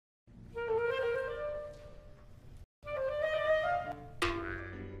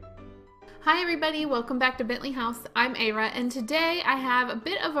Hi everybody, welcome back to Bentley House. I'm Ara, and today I have a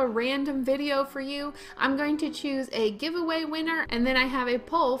bit of a random video for you. I'm going to choose a giveaway winner, and then I have a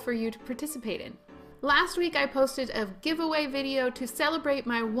poll for you to participate in. Last week I posted a giveaway video to celebrate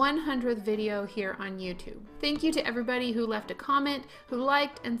my 100th video here on YouTube. Thank you to everybody who left a comment, who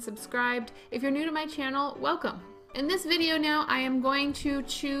liked and subscribed. If you're new to my channel, welcome. In this video now, I am going to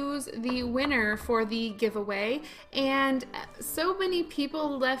choose the winner for the giveaway, and so many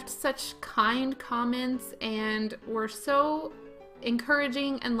people left such kind comments and were so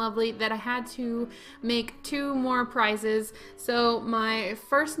encouraging and lovely that I had to make 2 more prizes. So my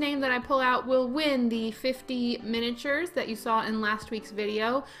first name that I pull out will win the 50 miniatures that you saw in last week's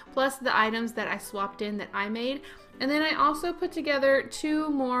video, plus the items that I swapped in that I made. And then I also put together 2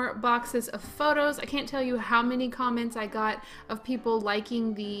 more boxes of photos. I can't tell you how many comments I got of people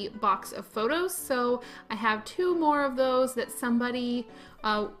liking the box of photos, so I have 2 more of those that somebody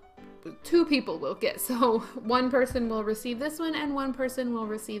 2 people will get. So 1 person will receive this one and 1 person will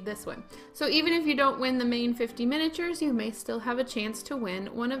receive this one. So even if you don't win the main 50 miniatures, you may still have a chance to win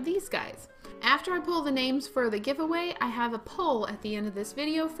one of these guys. After I pull the names for the giveaway, I have a poll at the end of this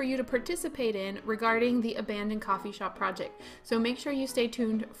video for you to participate in regarding the abandoned coffee shop project. So make sure you stay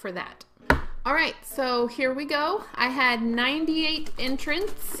tuned for that. Alright, so here we go. I had 98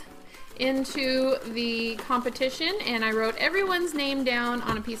 entrants into the competition, and I wrote everyone's name down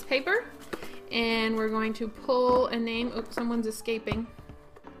on a piece of paper, and we're going to pull a name. Oops, someone's escaping.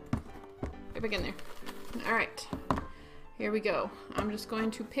 Get back in there. Alright, here we go. I'm just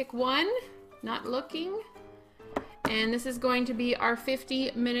going to pick one, not looking, and this is going to be our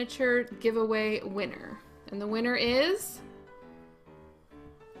 50 miniature giveaway winner, and the winner is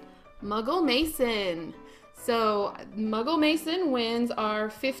Muggle Mason. So Muggle Mason wins our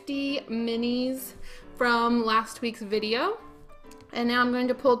 50 minis from last week's video. And now I'm going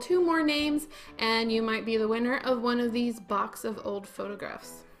to pull 2 more names, and you might be the winner of one of these box of old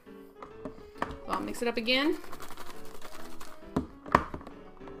photographs. So I'll mix it up again.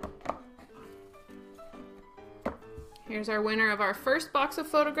 Here's our winner of our first box of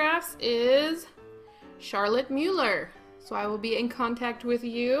photographs is Charlotte Mueller. So I will be in contact with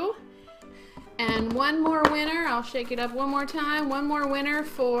you. And one more winner, I'll shake it up one more time. One more winner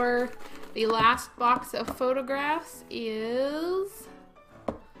for the last box of photographs is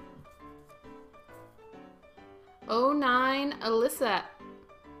 09 Alyssa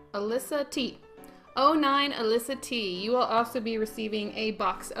T. 09 Alyssa T. You will also be receiving a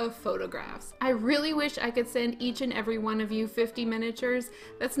box of photographs. I really wish I could send each and every one of you 50 miniatures.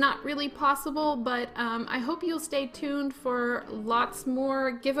 That's not really possible, but I hope you'll stay tuned for lots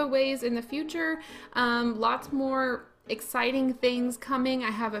more giveaways in the future, lots more exciting things coming.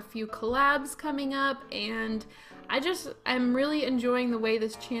 I have a few collabs coming up, and I'm really enjoying the way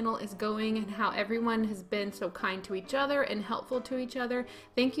this channel is going and how everyone has been so kind to each other and helpful to each other.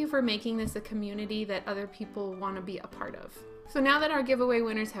 Thank you for making this a community that other people want to be a part of. So now that our giveaway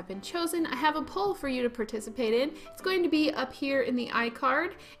winners have been chosen, I have a poll for you to participate in. It's going to be up here in the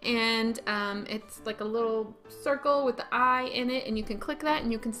iCard, and it's like a little circle with the I in it, and you can click that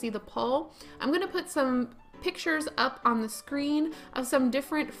and you can see the poll. I'm going to put some pictures up on the screen of some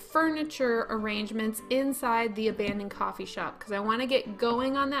different furniture arrangements inside the abandoned coffee shop, because I want to get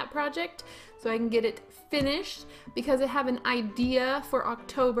going on that project so I can get it finished, because I have an idea for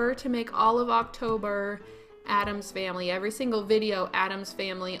October to make all of October Adam's Family, every single video Adam's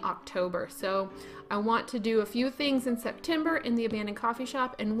Family October. So I want to do a few things in September in the abandoned coffee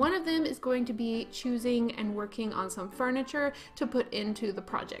shop, and one of them is going to be choosing and working on some furniture to put into the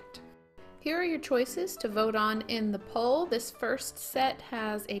project. Here are your choices to vote on in the poll. This first set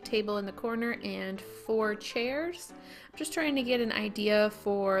has a table in the corner and 4 chairs. I'm just trying to get an idea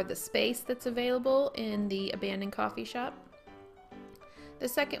for the space that's available in the abandoned coffee shop. The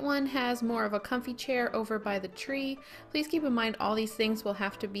second one has more of a comfy chair over by the tree. Please keep in mind all these things will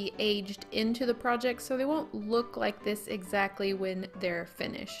have to be aged into the project, so they won't look like this exactly when they're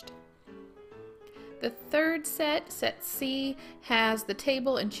finished. The third set, set C, has the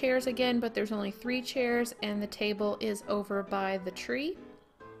table and chairs again, but there's only 3 chairs and the table is over by the tree.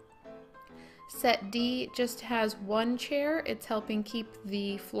 Set D just has 1 chair. It's helping keep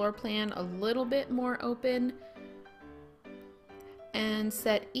the floor plan a little bit more open. And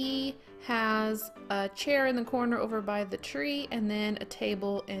set E has a chair in the corner over by the tree, and then a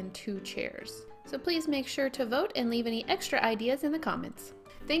table and 2 chairs. So please make sure to vote and leave any extra ideas in the comments.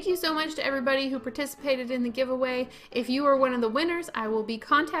 Thank you so much to everybody who participated in the giveaway. If you are one of the winners, I will be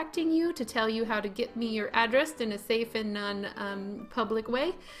contacting you to tell you how to get me your address in a safe and non-public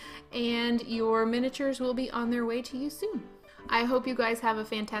way, and your miniatures will be on their way to you soon. I hope you guys have a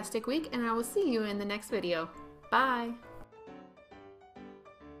fantastic week, and I will see you in the next video. Bye!